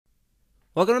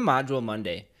Welcome to Module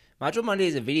Monday. Module Monday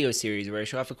is a video series where I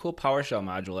show off a cool PowerShell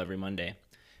module every Monday.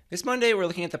 This Monday, we're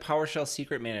looking at the PowerShell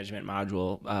Secret Management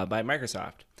module by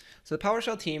Microsoft. So the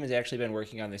PowerShell team has actually been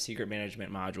working on the Secret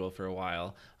Management module for a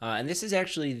while, and this is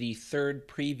actually the third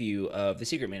preview of the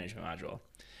Secret Management module.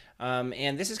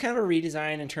 And this is kind of a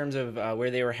redesign in terms of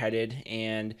where they were headed.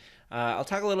 And I'll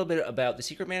talk a little bit about the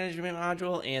secret management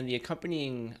module and the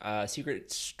accompanying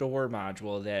secret store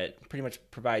module that pretty much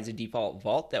provides a default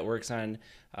vault that works on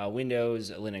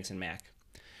Windows, Linux, and Mac.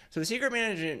 So the secret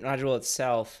management module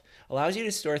itself allows you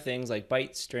to store things like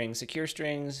byte strings, secure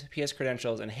strings, PS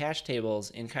credentials, and hash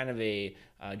tables in kind of a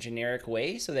generic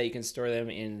way so that you can store them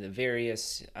in the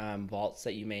various vaults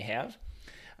that you may have.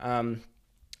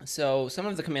 So some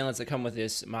of the commandlets that come with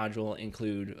this module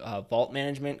include vault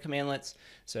management commandlets,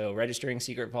 so registering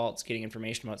secret vaults, getting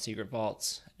information about secret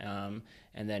vaults, and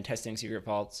then testing secret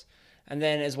vaults, and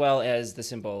then as well as the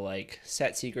simple like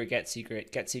set secret, get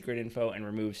secret info, and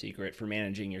remove secret for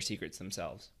managing your secrets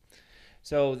themselves.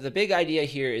 So the big idea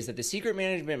here is that the secret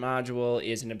management module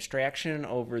is an abstraction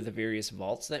over the various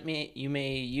vaults that you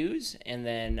may use, and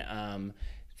then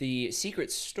the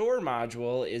secret store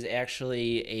module is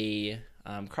actually a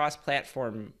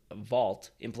cross-platform vault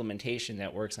implementation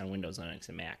that works on Windows, Linux,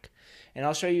 and Mac. And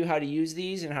I'll show you how to use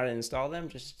these and how to install them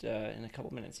just in a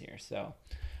couple minutes here. So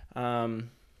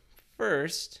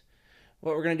first,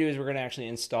 what we're going to do is we're going to actually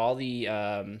install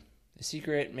the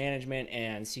secret management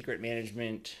and secret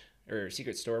management or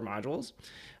secret store modules.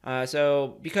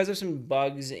 So because of some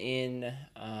bugs in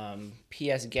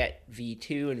PS-get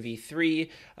v2 and v3,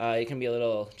 it can be a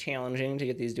little challenging to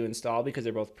get these to install because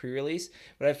they're both pre-release.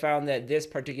 But I found that this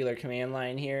particular command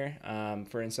line here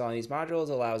for installing these modules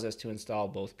allows us to install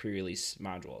both pre-release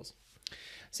modules.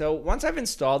 So once I've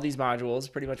installed these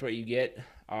modules, pretty much what you get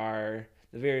are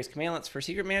the various commandlets for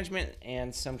secret management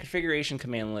and some configuration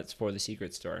commandlets for the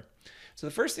secret store. So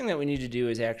the first thing that we need to do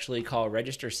is actually call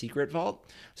register secret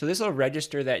vault. So this will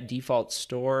register that default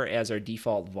store as our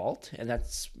default vault, and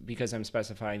that's because I'm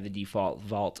specifying the default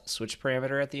vault switch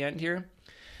parameter at the end here.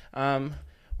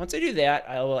 Once I do that,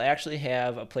 I will actually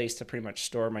have a place to pretty much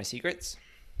store my secrets.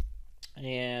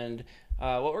 And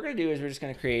what we're going to do is we're just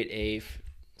going to create a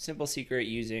simple secret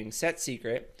using set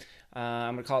secret.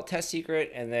 I'm going to call it test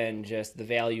secret, and then just the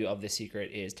value of the secret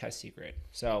is test secret.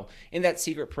 So in that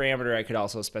secret parameter, I could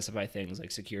also specify things like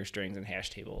secure strings and hash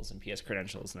tables and PS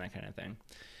credentials and that kind of thing.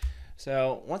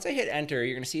 So once I hit enter,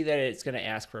 you're going to see that it's going to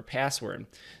ask for a password.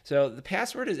 So the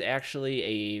password is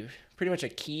actually pretty much a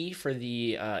key for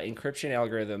the encryption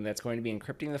algorithm that's going to be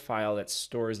encrypting the file that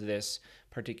stores this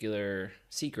particular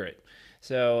secret.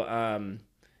 So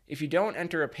if you don't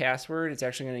enter a password, it's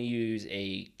actually going to use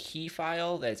a key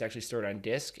file that's actually stored on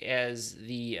disk as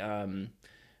the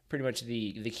pretty much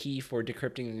the key for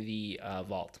decrypting the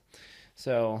vault.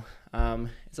 So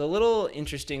it's a little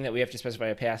interesting that we have to specify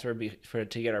a password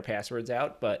to get our passwords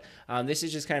out, but this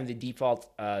is just kind of the default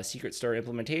secret store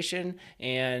implementation,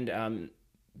 and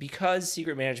because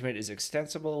secret management is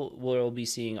extensible, we'll be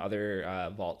seeing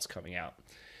other vaults coming out.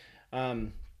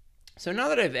 So now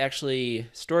that I've actually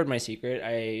stored my secret,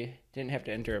 I didn't have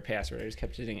to enter a password. I just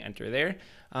kept hitting enter there.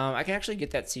 I can actually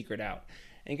get that secret out.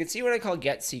 And you can see when I call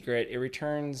get secret, it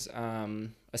returns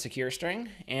a secure string.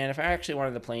 And if I actually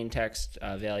wanted the plain text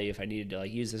value, if I needed to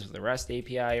like use this with a REST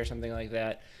API or something like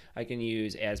that, I can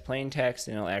use as plain text,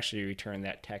 and it'll actually return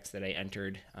that text that I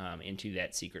entered into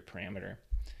that secret parameter.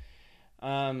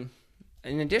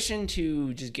 In addition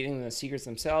to just getting the secrets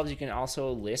themselves, you can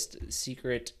also list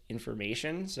secret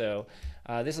information. So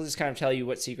this will just kind of tell you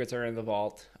what secrets are in the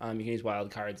vault. You can use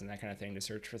wildcards and that kind of thing to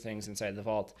search for things inside the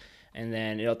vault. And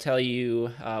then it'll tell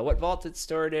you what vault it's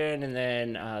stored in, and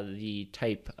then the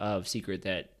type of secret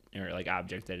or like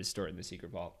object that is stored in the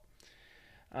secret vault.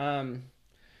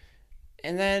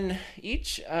 And then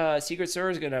each secret store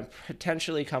is going to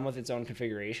potentially come with its own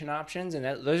configuration options, and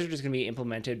those are just going to be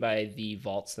implemented by the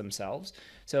vaults themselves.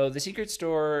 So the secret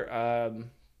store,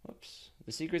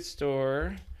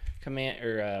 command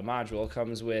or module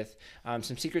comes with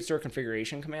some secret store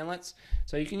configuration commandlets.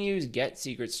 So you can use get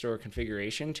secret store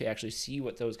configuration to actually see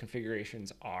what those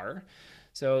configurations are.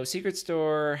 So Secret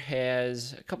Store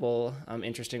has a couple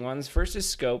interesting ones. First is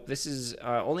scope. This is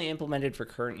only implemented for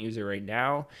current user right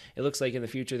now. It looks like in the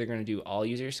future they're going to do all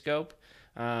user scope,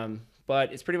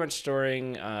 but it's pretty much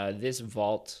storing this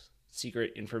vault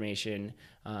secret information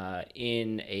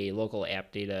in a local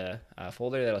app data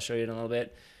folder that I'll show you in a little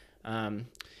bit.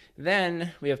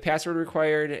 Then we have password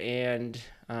required and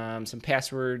some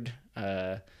password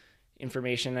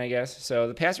information, I guess. So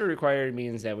the password required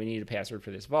means that we need a password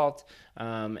for this vault,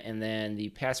 and then the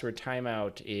password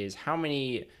timeout is how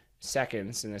many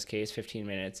seconds, in this case 15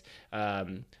 minutes,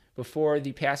 before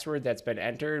the password that's been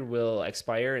entered will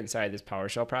expire inside this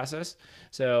PowerShell process.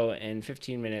 So in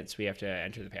 15 minutes, we have to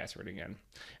enter the password again.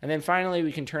 And then finally,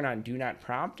 we can turn on Do Not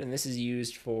Prompt, and this is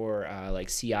used for like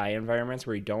CI environments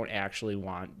where you don't actually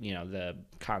want, you know, the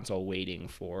console waiting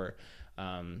for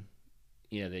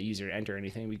you know, the user to enter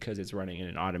anything because it's running in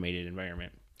an automated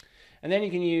environment. And then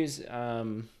you can use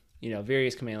you know,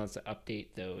 various commandlets to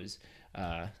update those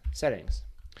settings.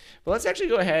 But let's actually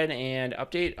go ahead and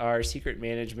update our secret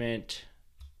management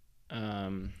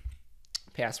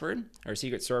password, our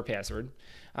secret store password.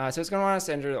 So it's going to want us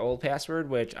to enter the old password,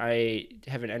 which I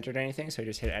haven't entered anything, so I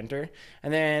just hit enter.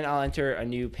 And then I'll enter a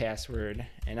new password,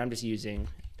 and I'm just using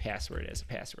password as a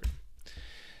password.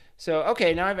 So,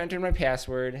 okay, now I've entered my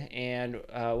password, and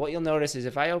what you'll notice is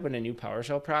if I open a new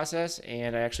PowerShell process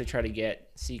and I actually try to get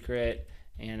secret,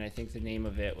 and I think the name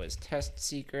of it was test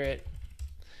secret,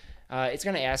 it's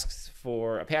going to ask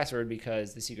for a password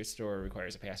because the secret store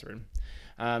requires a password.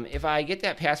 If I get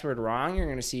that password wrong, you're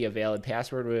going to see a valid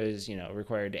password was, you know,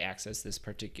 required to access this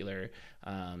particular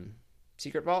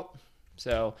secret vault.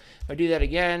 So if I do that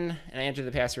again and I enter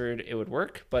the password, it would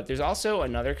work. But there's also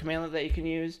another commandlet that you can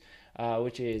use,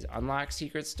 which is unlock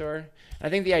secret store. And I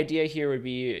think the idea here would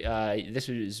be this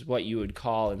is what you would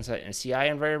call inside a CI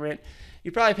environment.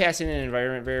 You'd probably pass in an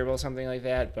environment variable, something like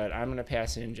that, but I'm going to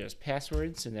pass in just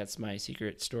passwords, and that's my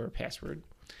secret store password.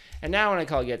 And now when I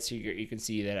call get secret, you can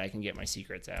see that I can get my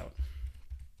secrets out.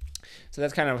 So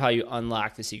that's kind of how you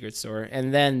unlock the secret store.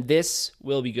 And then this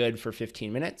will be good for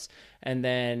 15 minutes, and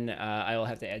then I will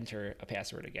have to enter a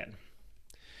password again.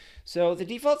 So the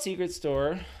default secret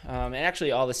store, and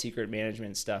actually all the secret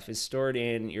management stuff, is stored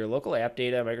in your local app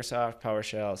data, Microsoft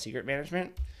PowerShell secret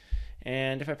management.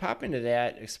 And if I pop into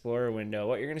that Explorer window,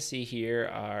 what you're going to see here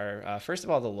are, first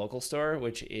of all, the local store,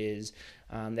 which is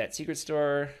that secret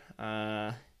store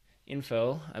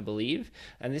info, I believe.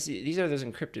 And these are those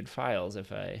encrypted files.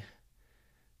 If I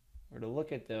were to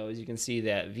look at those, you can see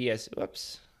that VS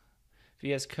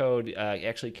Code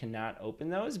actually cannot open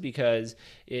those because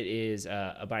it is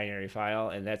a binary file,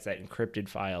 and that's that encrypted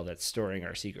file that's storing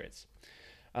our secrets.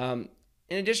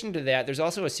 In addition to that, there's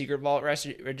also a secret vault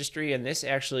registry, and this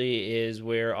actually is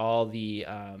where all the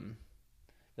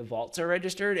vaults are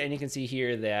registered. And you can see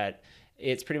here that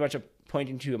it's pretty much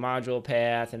pointing to a module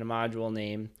path and a module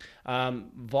name.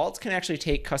 Vaults can actually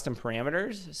take custom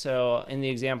parameters. So in the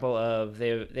example of,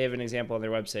 they have an example on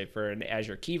their website for an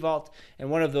Azure Key Vault,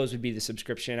 and one of those would be the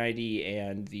subscription ID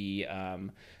and the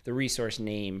resource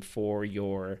name for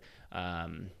your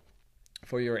actual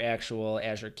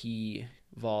Azure Key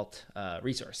Vault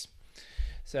resource.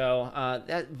 So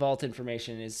that vault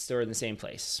information is stored in the same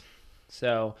place.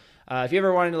 So if you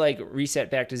ever wanted to like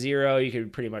reset back to 0, you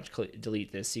could pretty much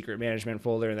delete this secret management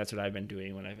folder, and that's what I've been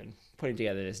doing when I've been putting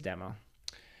together this demo.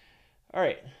 All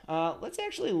right, let's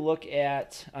actually look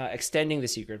at extending the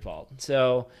secret vault.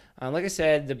 So like I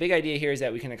said, the big idea here is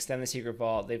that we can extend the secret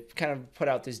vault. They've kind of put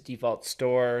out this default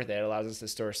store that allows us to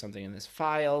store something in this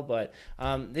file, but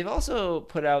they've also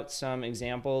put out some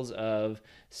examples of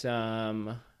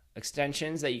some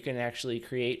extensions that you can actually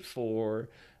create for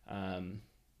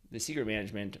the secret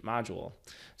management module.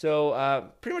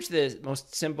 So pretty much the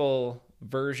most simple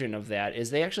version of that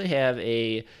is they actually have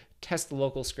a test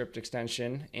local script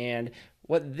extension, and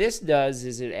what this does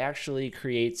is it actually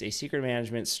creates a secret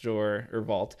management store or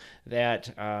vault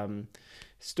that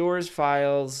stores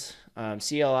files,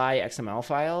 CLI XML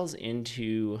files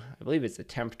into, I believe it's the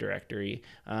temp directory,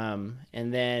 and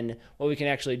then what we can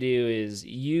actually do is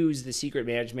use the secret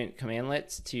management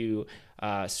commandlets to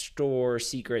store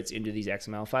secrets into these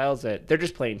XML files. That they're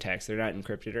just plain text, they're not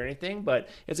encrypted or anything, but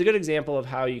it's a good example of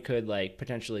how you could like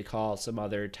potentially call some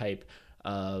other type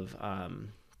of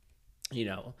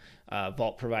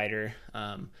vault provider.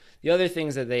 The other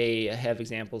things that they have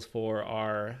examples for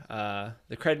are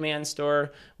the Credman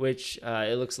store, which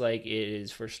it looks like it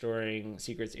is for storing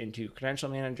secrets into Credential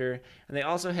Manager. And they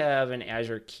also have an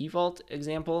Azure Key Vault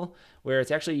example where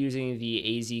it's actually using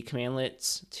the AZ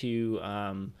commandlets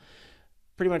to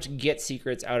pretty much get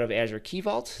secrets out of Azure Key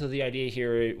Vault. So the idea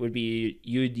here would be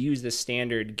you'd use the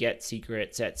standard get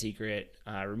secret, set secret,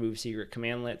 remove secret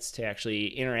commandlets to actually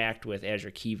interact with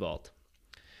Azure Key Vault.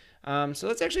 So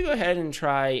let's actually go ahead and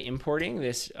try importing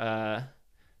this. Actually,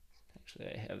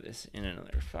 I have this in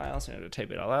another file, so I have to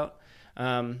type it all out.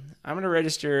 I'm going to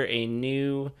register a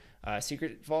new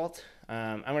secret vault.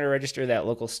 I'm going to register that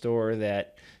local store,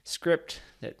 that script,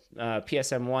 that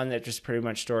PSM1 that just pretty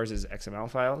much stores as XML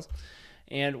files.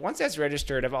 And once that's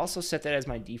registered, I've also set that as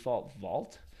my default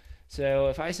vault. So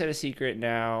if I set a secret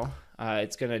now,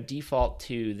 it's going to default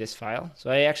to this file.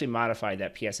 So I actually modified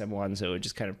that PSM1 so it would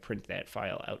just kind of print that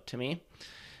file out to me.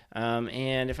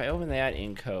 And if I open that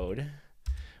in code,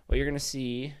 what you're going to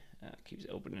see, it keeps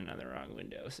opening on the wrong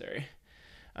window, sorry.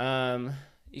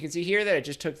 You can see here that it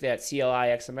just took that CLI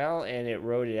XML and it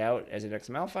wrote it out as an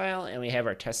XML file, and we have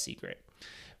our test secret.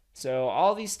 So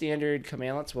all these standard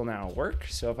commandlets will now work.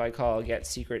 So if I call get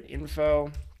secret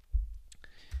info,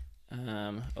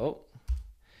 I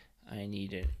need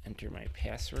to enter my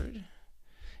password.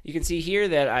 You can see here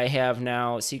that I have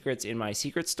now secrets in my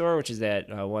secret store, which is that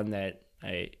one that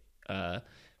I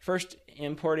first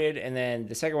imported, and then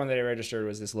the second one that I registered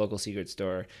was this local secret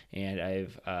store, and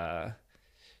I've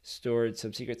stored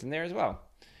some secrets in there as well.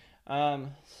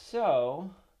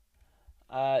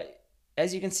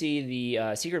 As you can see,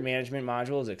 the secret management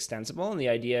module is extensible, and the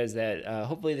idea is that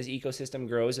hopefully this ecosystem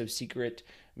grows of secret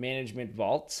management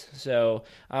vaults. So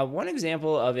one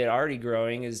example of it already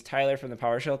growing is Tyler from the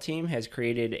PowerShell team has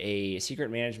created a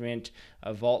secret management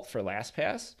vault for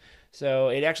LastPass. So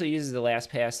it actually uses the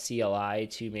LastPass CLI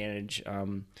to manage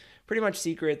pretty much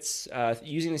secrets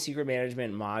using the secret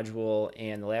management module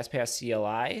and the LastPass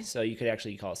CLI. So you could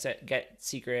actually call get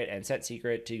secret and set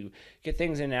secret to get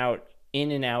things in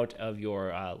and out of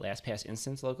your LastPass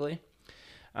instance locally.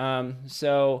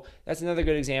 So that's another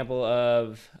good example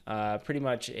of pretty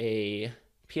much a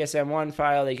PSM1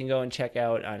 file that you can go and check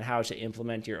out on how to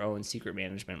implement your own secret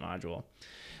management module.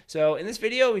 So in this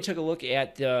video, we took a look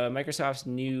at Microsoft's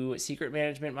new secret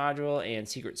management module and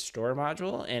secret store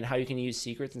module and how you can use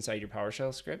secrets inside your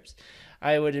PowerShell scripts.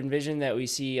 I would envision that we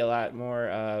see a lot more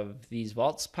of these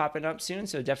vaults popping up soon,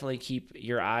 so definitely keep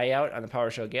your eye out on the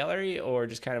PowerShell gallery or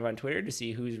just kind of on Twitter to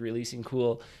see who's releasing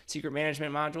cool secret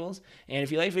management modules. And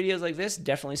if you like videos like this,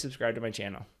 definitely subscribe to my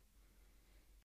channel.